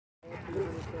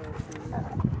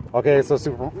Okay, so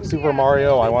Super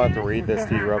Mario, I wanted to read this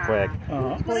to you real quick.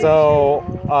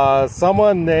 So,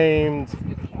 someone named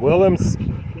William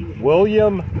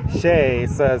Shea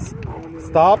says,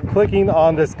 "Stop clicking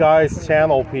on this guy's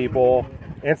channel, people.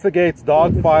 Instigates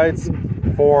dogfights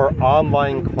for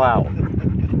online clout."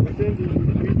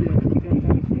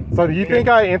 So, do you think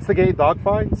I instigate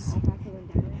dogfights?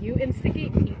 You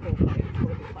instigate people.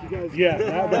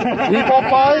 Yeah. People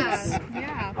fights?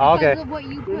 Yeah. Okay. Because of what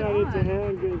you put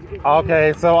on.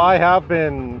 Okay, so I have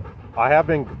been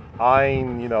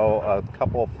eyeing, you know, a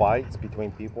couple of fights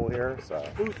between people here. So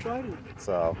who's fighting?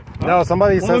 So no,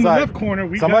 somebody says in the I. left corner,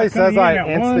 we somebody says I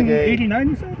instigate. 189,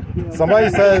 you said? Somebody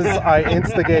says I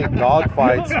instigate dog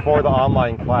fights for the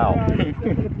online clout.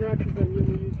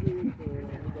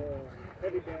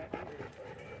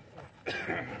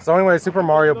 So anyway, Super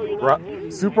Mario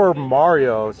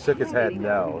shook his head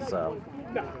no. So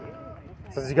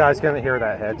since you guys couldn't hear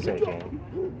that head shaking,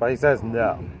 but he says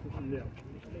no.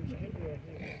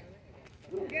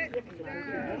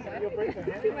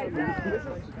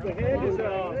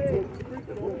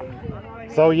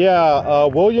 So yeah,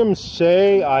 William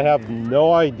Shea, I have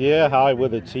no idea how I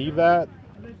would achieve that,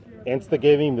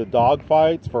 instigating the dog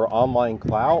fights for online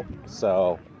clout.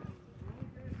 So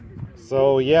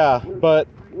yeah, but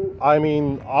I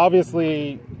mean,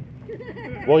 obviously,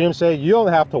 William Shea, you don't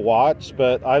have to watch,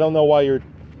 but I don't know why you're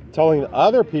telling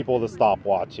other people to stop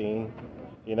watching.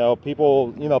 You know,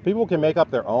 people can make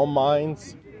up their own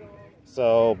minds.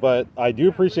 So, but I do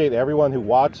appreciate everyone who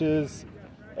watches.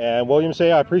 And William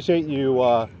Shea, I appreciate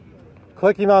you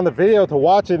clicking on the video to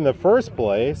watch it in the first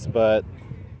place. But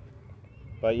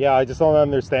yeah, I just don't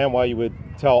understand why you would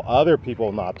tell other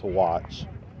people not to watch.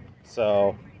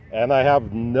 So, and I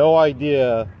have no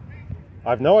idea. I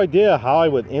have no idea how I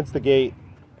would instigate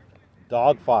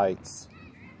dog fights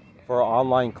for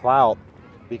online clout,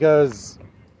 because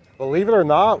believe it or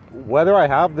not, whether I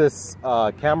have this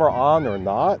camera on or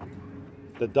not,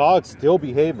 the dogs still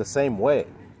behave the same way.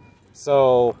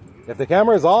 So if the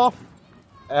camera is off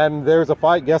and there's a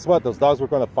fight, guess what? Those dogs were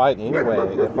going to fight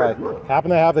anyway. If I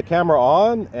happen to have the camera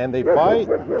on and they fight,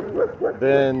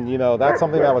 then, you know, that's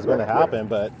something that was going to happen.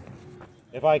 But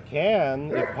if I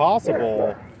can, if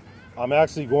possible, I'm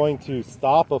actually going to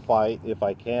stop a fight if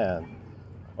I can,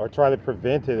 or try to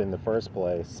prevent it in the first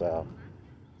place. So,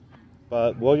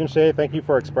 but William Shea, thank you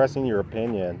for expressing your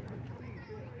opinion.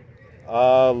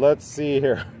 Let's see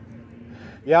here.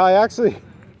 Yeah, I actually,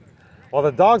 well,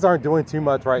 the dogs aren't doing too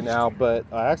much right now, but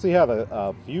I actually have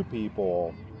a few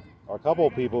people, or a couple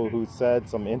of people who said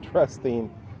some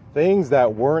interesting things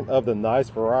that weren't of the nice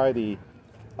variety.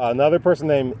 Another person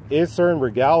named Isern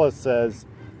Regalis says,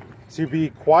 "To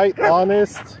be quite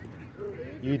honest,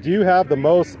 you do have the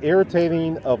most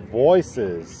irritating of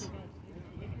voices.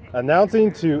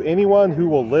 Announcing to anyone who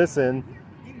will listen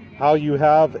how you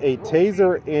have a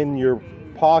taser in your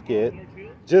pocket,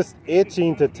 just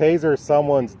itching to taser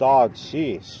someone's dog,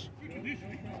 sheesh."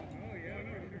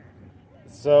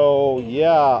 So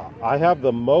yeah, I have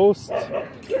the most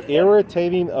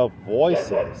irritating of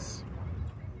voices.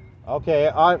 Okay,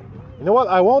 you know what?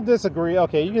 I won't disagree.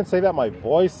 Okay, you can say that my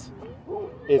voice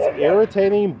is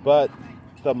irritating, but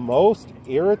the most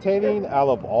irritating out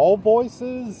of all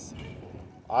voices,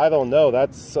 I don't know.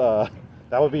 That's that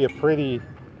would be a pretty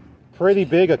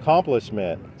big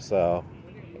accomplishment. So,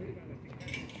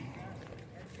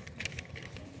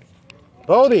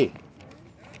 Bodie.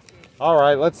 All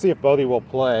right, let's see if Bodie will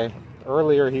play.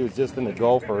 Earlier he was just in the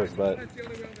Gophers, but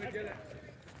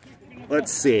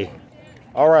let's see.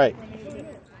 All right,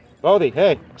 Bodie.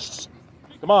 Hey, shh,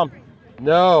 come on.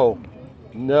 No.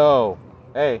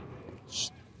 Hey,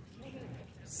 shh.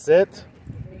 Sit.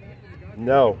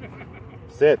 No.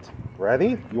 Sit.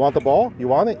 Ready? You want the ball? You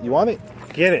want it? You want it?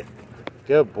 Get it.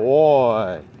 Good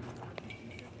boy.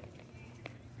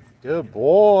 Good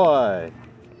boy.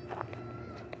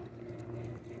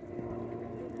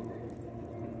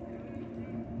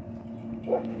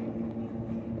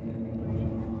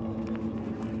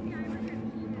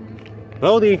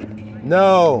 Bodie.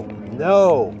 No.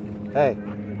 Hey,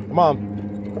 come on.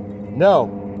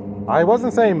 No. I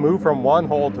wasn't saying move from one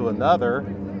hole to another.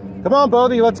 Come on,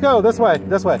 Bodie, let's go. This way.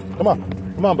 Come on,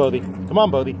 Bodie. Come on,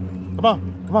 Bodie. Come on, Bodie.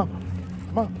 Come on.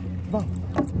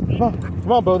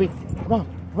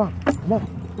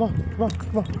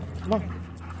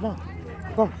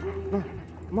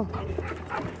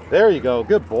 There you go.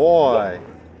 Good boy.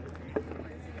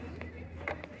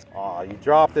 Aw, you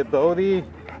dropped it, Bodie.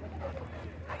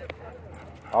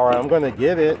 All right, I'm going to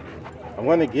get it.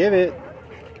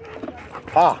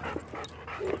 Ah,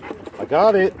 I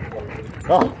got it.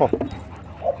 Oh,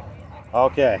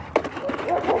 okay.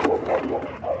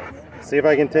 See if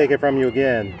I can take it from you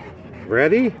again.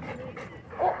 Ready?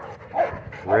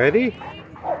 Ready?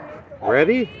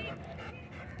 Ready?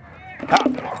 Ha.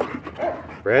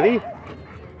 Ready?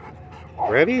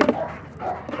 Ready?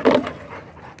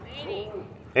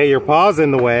 Hey, your paw's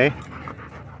in the way.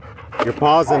 Your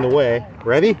paw's in the way.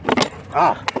 Ready?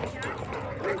 Ah.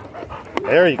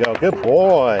 There you go. Good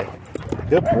boy.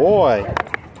 Good boy.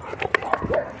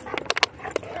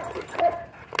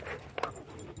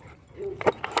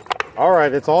 All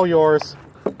right, it's all yours.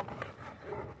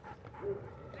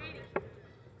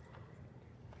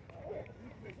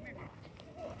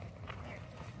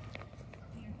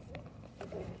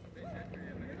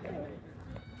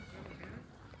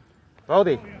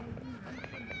 Bodie.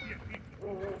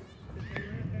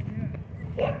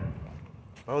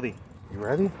 Bodie, you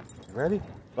ready? You ready?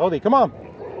 Bodie, come on.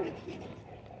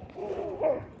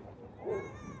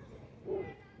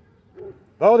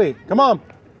 Bodie, come on.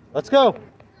 Let's go.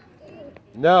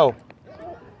 No.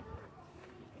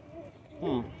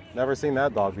 Never seen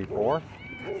that dog before.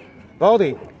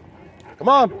 Bodie, come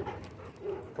on.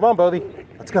 Come on, Bodie.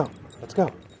 Let's go. Let's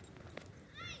go.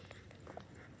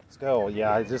 Let's go.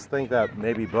 Yeah, I just think that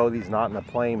maybe Bodie's not in a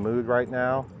playing mood right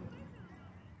now.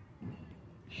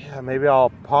 Yeah, maybe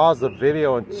I'll pause the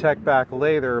video and check back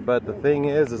later, but the thing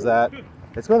is that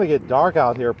it's going to get dark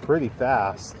out here pretty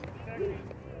fast.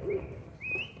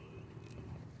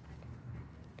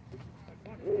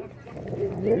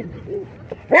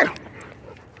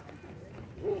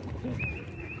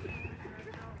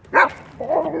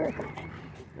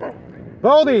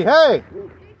 Bodie, hey!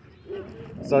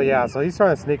 So yeah, so he's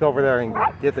trying to sneak over there and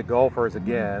get the gophers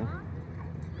again.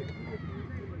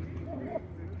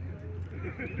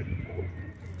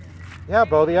 Yeah,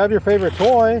 Bodie, I have your favorite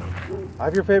toy. I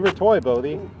have your favorite toy,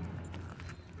 Bodie.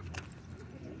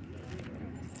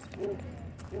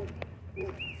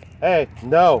 Hey,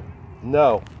 no,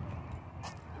 no.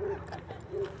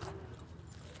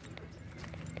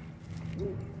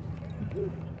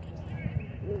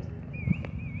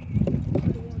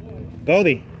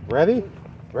 Bodie, ready?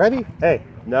 Ready? Hey,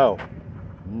 no.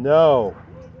 No.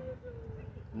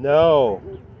 No.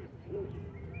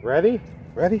 Ready?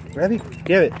 Ready? Ready?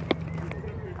 Get it.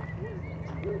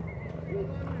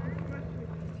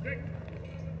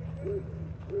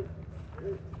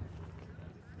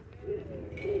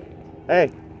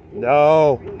 Hey,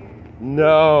 no.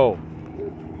 No.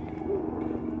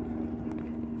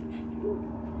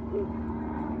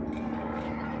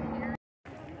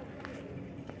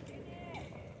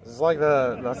 This is like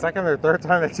the second or third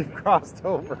time that you've crossed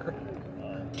over.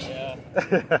 Yeah. I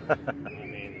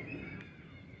mean,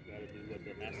 gotta do what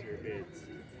the master bids.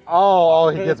 Oh,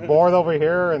 he gets bored over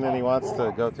here and then he wants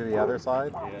to go to the other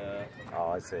side? Yeah. Oh,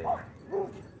 I see.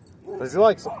 Does he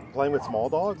like playing with small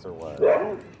dogs or what?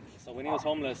 So when he was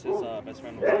homeless, his best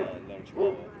friend was a little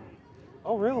chihuahua.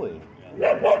 Oh, really?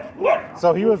 Yeah.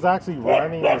 So he was actually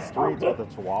running the streets with a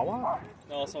chihuahua?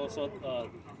 No, so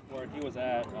where he was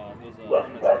at, there was a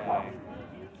homeless guy,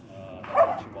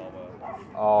 Chihuahua.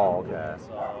 Oh, okay.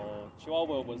 So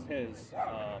Chihuahua was his.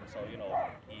 So he in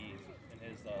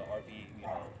his RV,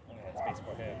 only had space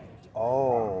for him.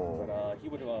 Oh. But he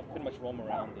would pretty much roam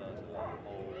around the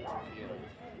whole field.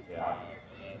 Yeah.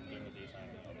 And then during the daytime,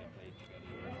 they played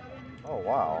together. Oh,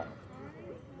 wow.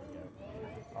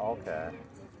 Okay.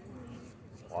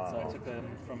 So Wow. I took him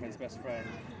from his best friend.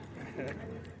 So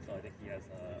I think he has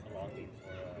a longing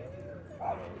for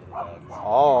little dogs.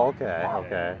 Oh, okay,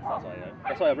 okay. So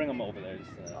that's why I bring him over there.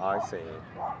 I see.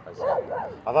 I see.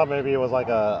 I thought maybe it was like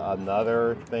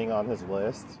another thing on his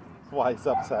list. That's why he's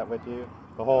upset with you.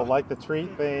 The whole like the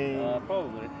treat thing.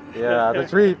 Probably. Yeah, the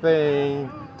treat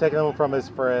thing. Taking him from his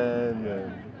friend.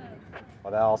 And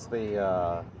what else?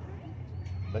 The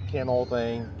kennel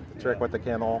thing. The trick with the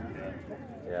kennel.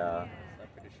 Yeah. I'm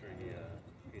pretty sure he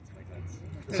hates my guts.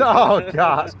 Oh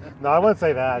gosh. No, I wouldn't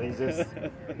say that.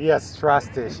 He has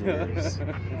trust issues.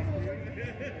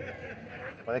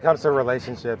 When it comes to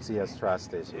relationships, he has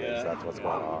trust issues. Yeah. That's what's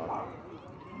going on.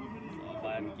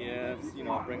 Buy him gifts,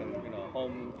 bring him,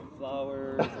 home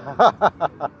flowers.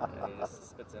 And just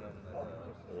spits in them.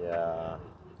 Yeah.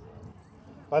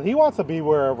 But he wants to be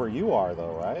wherever you are,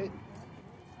 though, right?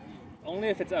 Only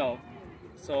if it's out.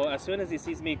 So as soon as he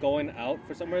sees me going out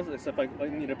for somewhere, except like I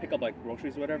need to pick up like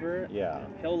groceries or whatever, Yeah.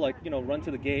 he'll run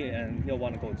to the gate and he'll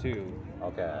want to go too.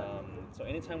 Okay. So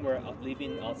anytime we're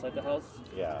leaving outside the house,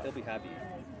 Yeah. he'll be happy.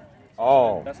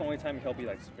 Oh. That's the only time he'll be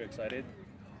like super excited.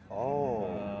 Oh.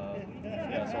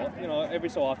 Yeah. So every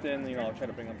so often, I'll try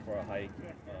to bring him for a hike.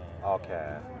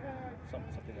 Okay.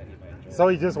 Something that he might enjoy. So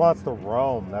he just wants to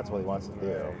roam. That's what he wants to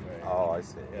do. Right. Oh, I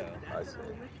see. Yeah. I see.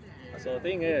 So the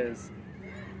thing is,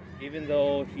 even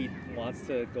though he wants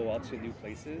to go out to new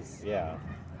places, Yeah.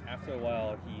 after a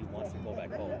while he wants to go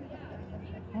back home.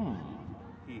 Hmm.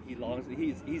 He longs.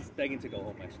 He's begging to go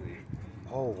home actually.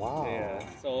 Oh wow. Yeah.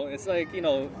 So it's like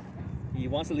he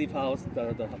wants to leave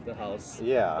the house.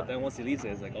 Yeah. But then once he leaves it,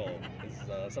 it's like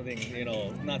it's something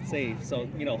not safe. So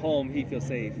home he feels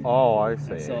safe. Oh, I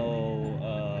see.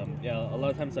 So yeah, a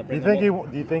lot of times I Do bring you think him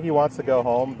up. do you think he wants to go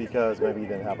home because maybe he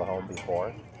didn't have a home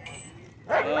before?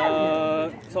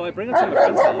 So I bring him to my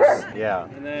friend's house. Yeah.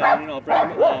 And then I'll bring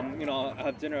him. I'll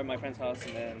have dinner at my friend's house,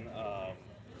 and then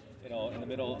in the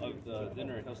middle of the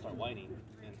dinner he'll start whining,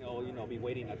 and he'll be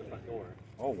waiting at the front door.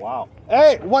 Oh wow.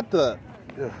 Hey, what the?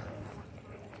 Ugh.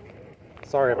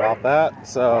 Sorry about that.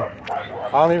 So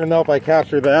I don't even know if I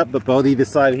captured that, but Bodhi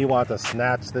decided he wanted to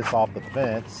snatch this off the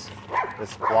fence.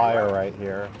 This flyer right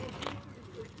here.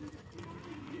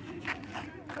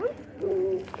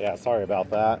 Yeah, sorry about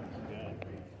that.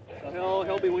 So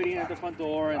he'll be waiting at the front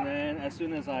door, and then as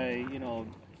soon as I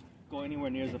go anywhere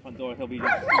near the front door, he'll be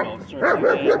just searching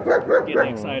it,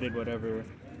 getting excited, whatever.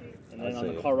 And then on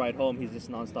the car ride home, he's just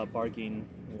nonstop barking,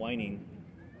 whining.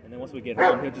 And then once we get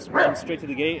home, he'll just run straight to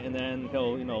the gate, and then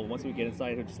he'll once we get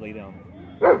inside, he'll just lay down.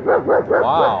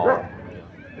 Wow.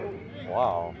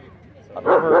 Wow. I've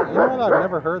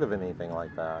never heard of anything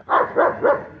like that.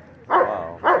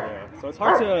 Wow. Yeah. So it's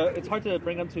hard to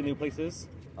bring him to new places.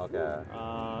 Okay.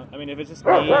 I mean, if it's just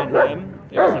me and him,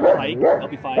 if it's like a hike, I'll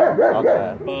be fine.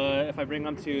 Okay. But if I bring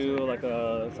him to like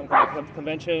some kind of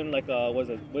convention, like what is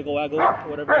it, Wiggle Waggle, or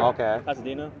whatever. Okay.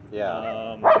 Pasadena.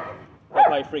 Yeah. He'll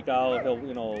probably freak out. He'll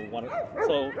want to.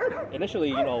 So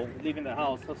initially, leaving the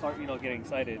house, he'll start getting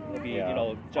excited. He'll be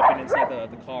jumping inside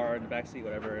the car in the backseat,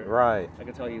 whatever. Right. I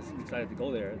can tell he's excited to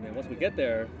go there. And then once we get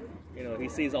there, he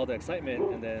sees all the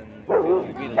excitement, and then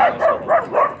immediately wants to go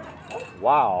home.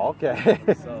 Wow. Okay.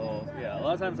 So yeah, a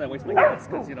lot of times I waste my gas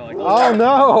because I go. Oh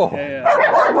no! Yeah.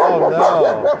 Oh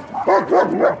no!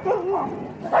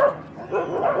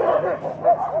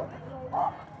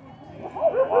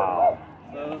 Wow.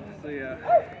 So yeah,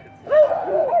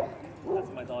 that's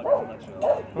my dog in a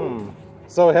nutshell.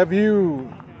 So have you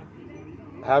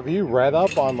read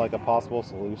up on like a possible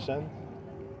solution?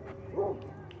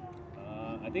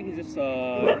 I think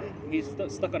he's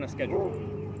just stuck on a schedule.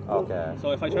 Okay.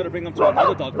 So if I try to bring him to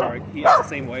another dog park, he acts the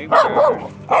same way.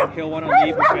 Where he'll want to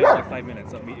leave within like 5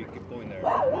 minutes of me keep going there.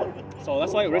 So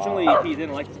that's why originally he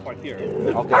didn't like this park here.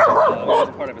 Okay. It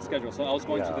wasn't part of his schedule. So I was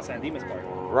going to the San Dimas park.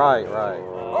 Right.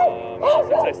 So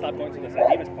since I stopped going to the San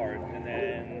Dimas park, and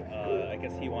then I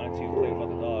guess he wanted to play with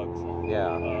other dogs.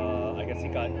 Yeah. I guess he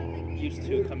got used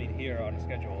to coming here on a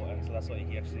schedule, and so that's why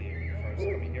he actually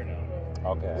prefers coming here now.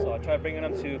 Okay. So I tried bringing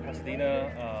him to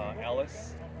Pasadena,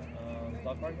 Alice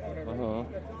dog park, whatever.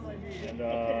 And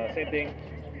same thing.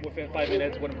 Within 5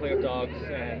 minutes, wouldn't play with dogs,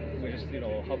 and we just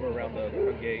hover around the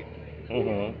front gate.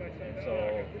 And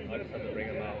so I just had to bring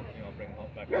him out, bring him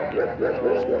back home.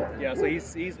 So, yeah, so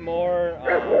he's more.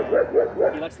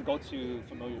 He likes to go to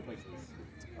familiar places.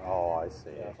 Oh, I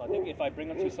see. Yeah, so I think if I bring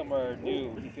him to somewhere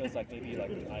new, he feels like maybe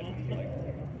I'm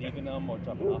leaving him or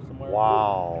dropping off somewhere.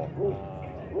 Wow.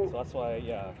 So that's why,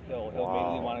 yeah, he'll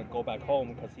immediately want to go back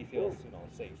home because he feels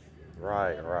safe.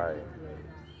 Right.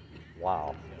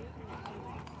 Wow.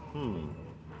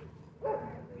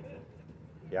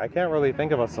 Yeah, I can't really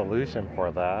think of a solution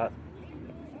for that.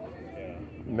 Yeah.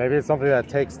 Maybe it's something that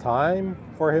takes time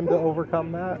for him to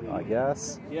overcome that, I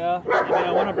guess. Yeah, I mean,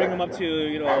 I want to bring him up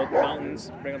to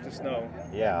mountains, bring him to snow.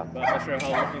 Yeah. But I'm not sure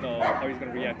how he's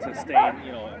going to react to staying.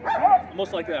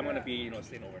 Most likely I'm going to be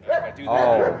staying overnight if I do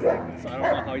that. So I don't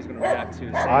know how he's going to react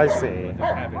to. I see.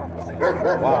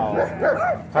 Wow.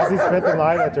 Has he spent the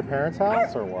night at your parents'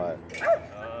 house or what?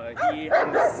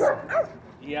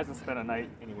 He hasn't spent a night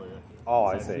anywhere. Oh,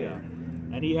 I see. Yeah.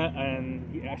 And he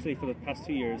actually for the past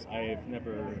 2 years I've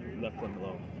never left him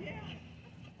alone.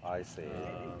 I see.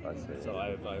 So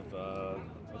I've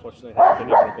unfortunately haven't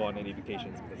been able to go on any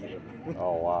vacations because of him.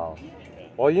 Oh wow.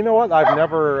 Well, you know what? I've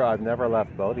never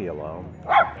left Bodhi alone.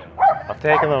 I've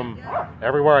taken him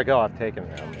everywhere I go. I've taken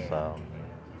him.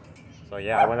 So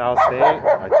yeah, when I was staying,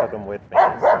 I took him with me.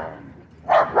 So.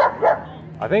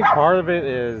 I think part of it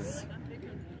is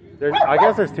I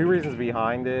guess there's two reasons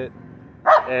behind it.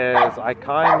 Is I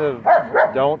kind of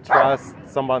don't trust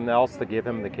someone else to give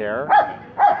him the care.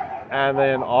 And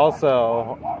then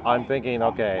also, I'm thinking,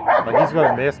 okay, he's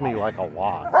going to miss me like a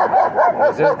lot.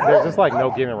 There's just like no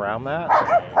getting around that.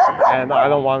 And I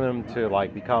don't want him to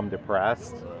like become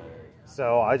depressed.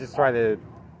 So I just try to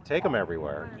take him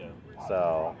everywhere.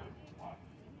 So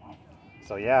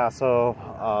So yeah, so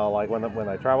like when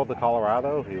I traveled to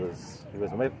Colorado, he was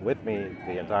with me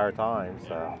the entire time.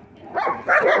 So. Yeah,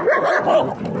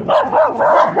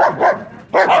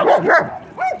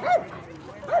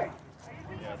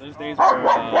 there's days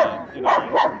where you know,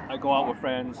 I go out with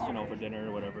friends, you know, for dinner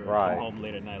or whatever. Right. Come home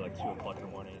late at night, like 2 o'clock in the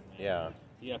morning. Yeah.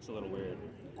 He acts a little weird.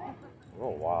 Oh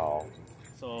wow.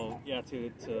 So yeah,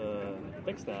 to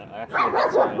fix that, I actually had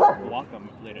to walk him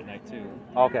late at night too.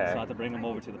 Okay. So I had to bring him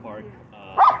over to the park.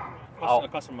 Oh. A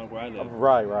customer where I live.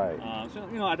 Right, right. So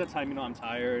you know, at that time, you know, I'm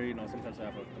tired. You know, sometimes I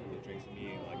have a couple of drinks in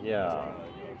me, like Yeah.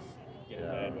 Get in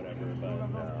bed, whatever.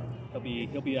 But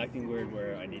he'll be acting weird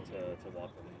where I need to walk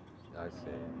him. I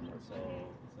see. So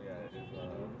yeah, it is.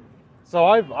 So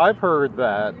I've heard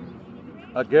that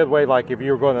a good way, like if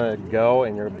you're going to go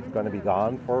and you're going to be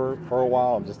gone for a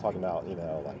while, I'm just talking about, you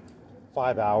know, like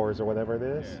 5 hours or whatever it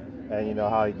is, and you know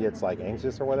how he gets like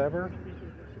anxious or whatever,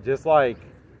 just like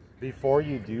before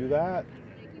you do that,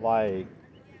 like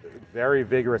very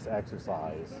vigorous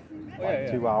exercise, like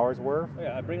 2 hours worth. Oh,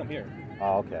 yeah, I bring him here.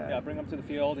 Oh, okay. Yeah, I bring him to the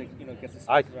field. He, you know, gets his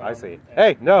I see.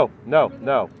 Hey, no. Yeah.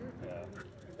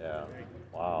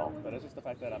 Wow. But it's just the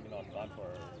fact that I'm gone for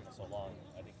so long.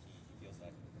 I think he feels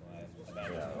that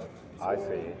I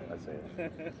see.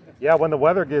 Yeah, when the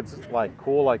weather gets like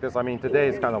cool like this, I mean today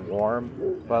is kind of warm,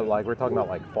 but like we're talking about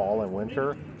like fall and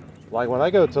winter. Like when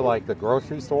I go to like the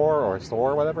grocery store or a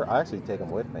store or whatever, I actually take them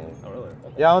with me. Oh really?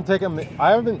 Okay. Yeah,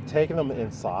 I haven't taken them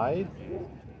inside,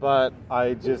 but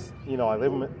I just, you know, I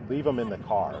leave them in the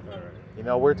car. You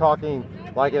know, we're talking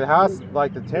like it has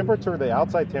like the temperature, the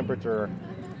outside temperature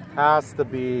has to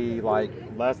be like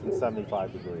less than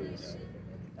 75 degrees.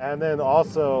 And then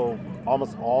also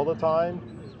almost all the time,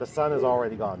 the sun has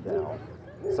already gone down.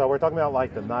 So we're talking about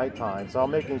like the nighttime. So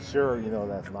I'm making sure, you know,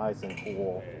 that's nice and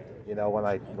cool, you know, when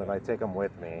I take them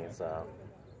with me. So,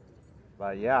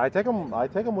 but yeah, I take them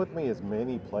with me as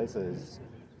many places,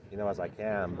 you know, as I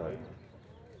can. But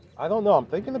I don't know. I'm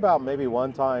thinking about maybe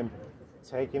one time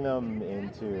taking them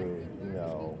into, you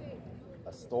know,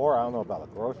 a store. I don't know about a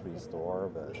grocery store,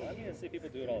 but I mean, I see people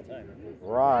do it all the time.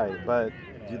 Right, but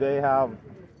do they have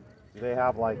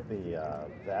like the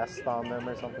vest on them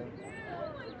or something?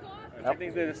 I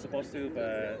think they're supposed to,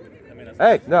 but I mean,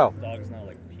 hey, no. Dog's not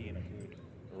like peeing on food.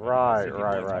 Right.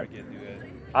 Target do it.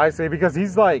 I see, because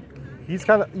he's kind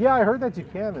of, yeah, I heard that you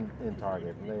can in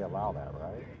Target, and they allow that,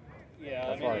 right? Yeah,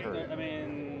 That's what I heard. I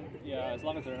mean, yeah, as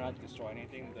long as they're not destroying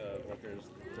anything, the workers,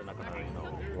 they're not gonna, you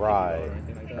know, right, or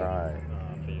anything like that. Right.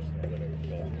 They just,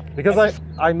 you know, Because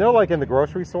I know, like in the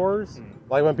grocery stores,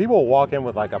 like when people walk in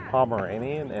with like a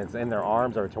Pomeranian and it's in their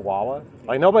arms or a Chihuahua,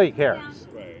 like nobody cares.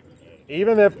 Right.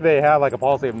 Even if they have like a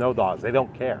policy of no dogs, they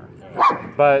don't care.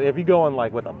 But if you go in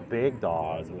like with a big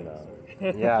dog, you know,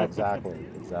 yeah, exactly.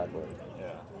 Yeah.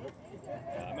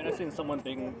 I mean, I've seen someone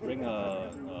bring a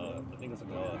I think it's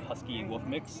like a husky wolf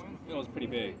mix. It was pretty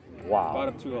big. Wow. Brought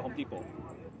him to a Home Depot.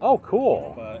 Oh,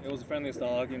 cool. But it was the friendliest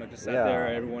dog, you know, just sat there,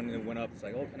 everyone went up, it's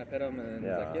like, oh, can I pet him? And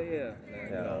he's like, yeah. And,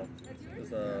 you know, it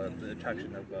was the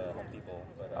attraction of Home Depot.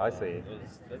 But, I see.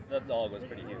 That dog was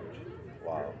pretty huge.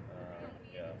 Wow.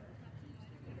 Yeah.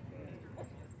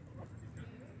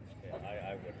 I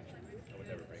would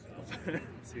never bring him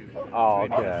to Oh,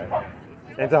 okay.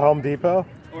 Into Home Depot?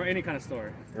 Or any kind of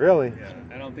store. Really? Yeah,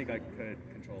 I don't think I could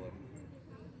control him.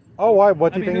 Oh, why?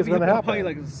 What do you think is going to happen? Probably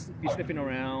like be sniffing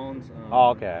around. Oh,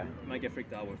 okay. Might get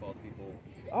freaked out with all the people.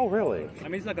 Oh, really? I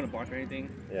mean, he's not gonna bark or anything.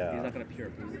 Yeah. He's not gonna pure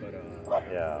poo, but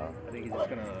yeah. I think he's just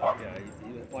gonna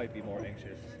he'll probably be more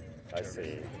anxious. I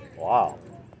see. Wow.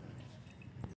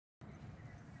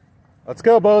 Let's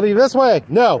go, Bodhi. This way.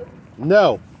 No.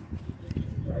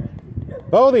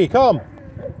 Bodhi, come.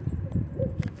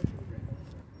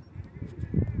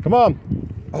 Come on.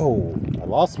 Oh, I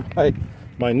lost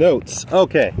my notes.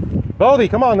 Okay. Bodhi,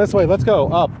 come on this way. Let's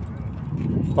go. Up.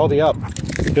 Bodhi, up.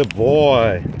 Good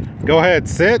boy. Go ahead.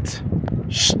 Sit.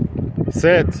 Shh.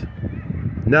 Sit.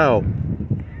 No.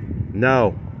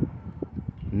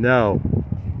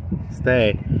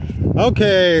 Stay.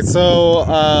 Okay,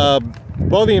 so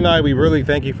Bodhi and I, we really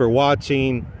thank you for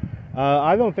watching.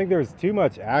 I don't think there's too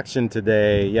much action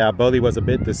today. Yeah, Bodhi was a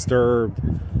bit disturbed.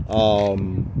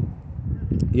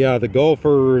 Yeah, the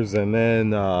Gophers, and then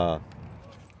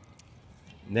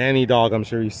Nanny Dog, I'm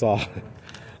sure you saw.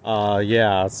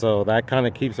 Yeah, so that kind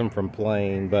of keeps him from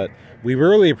playing. But we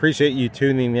really appreciate you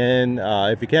tuning in.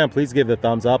 If you can, please give the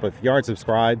thumbs up. If you aren't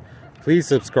subscribed, please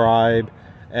subscribe.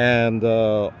 And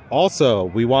also,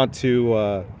 we want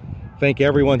to thank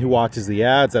everyone who watches the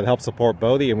ads that help support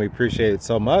Bodhi, and we appreciate it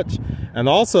so much. And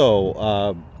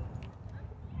also,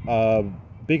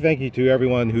 big thank you to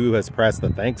everyone who has pressed the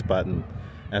thanks button.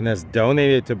 and has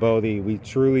donated to Bodhi. We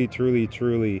truly, truly,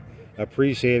 truly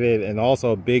appreciate it. And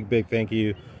also a big, big thank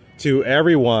you to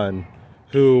everyone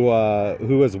who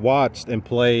has watched and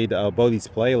played Bodhi's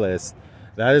playlist.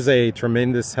 That is a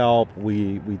tremendous help.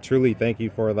 We truly thank you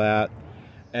for that.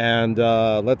 And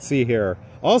let's see here.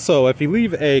 Also, if you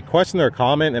leave a question or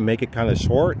comment and make it kind of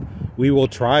short, we will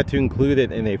try to include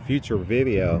it in a future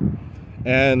video.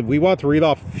 And we want to read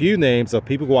off a few names of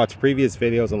people who watched previous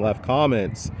videos and left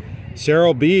comments.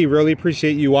 Cheryl B, really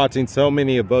appreciate you watching so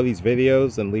many of Bodhi's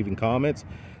videos and leaving comments.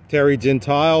 Terry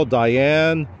Gentile,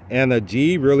 Diane, Anna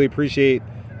G, really appreciate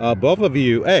both of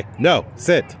you. Hey, no,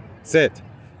 sit.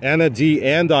 Anna G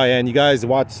and Diane, you guys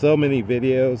watch so many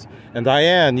videos. And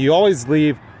Diane, you always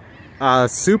leave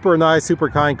super nice, super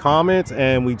kind comments,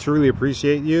 and we truly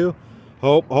appreciate you.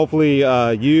 Hopefully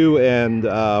you and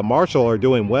Marshall are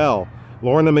doing well.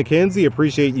 Lorna McKenzie,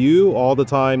 appreciate you all the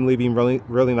time leaving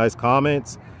really nice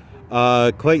comments.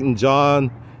 Clayton John,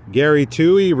 Gary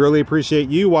Toohey, really appreciate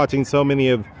you watching so many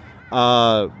of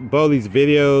Bodhi's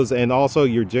videos, and also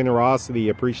your generosity.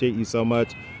 Appreciate you so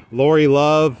much. Lori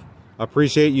Love,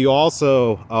 appreciate you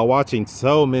also watching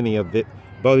so many of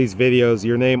Bodhi's videos.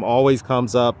 Your name always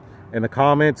comes up in the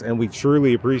comments, and we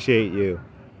truly appreciate you.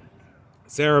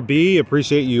 Sarah B,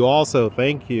 appreciate you also.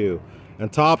 Thank you.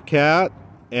 And Top Cat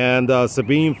and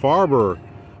Sabine Farber,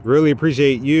 really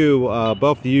appreciate you,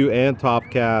 both of you and Top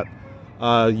Cat.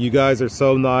 You guys are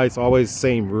so nice, always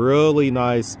saying really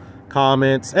nice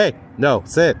comments. Hey, no,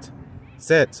 sit.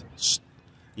 Shh.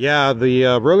 Yeah,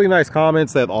 the really nice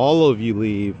comments that all of you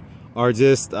leave are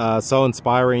just so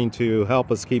inspiring to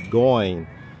help us keep going.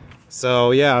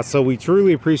 So yeah, so we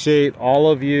truly appreciate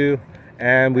all of you,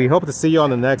 and we hope to see you on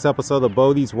the next episode of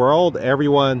Bodhi's World.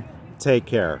 Everyone, take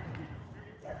care.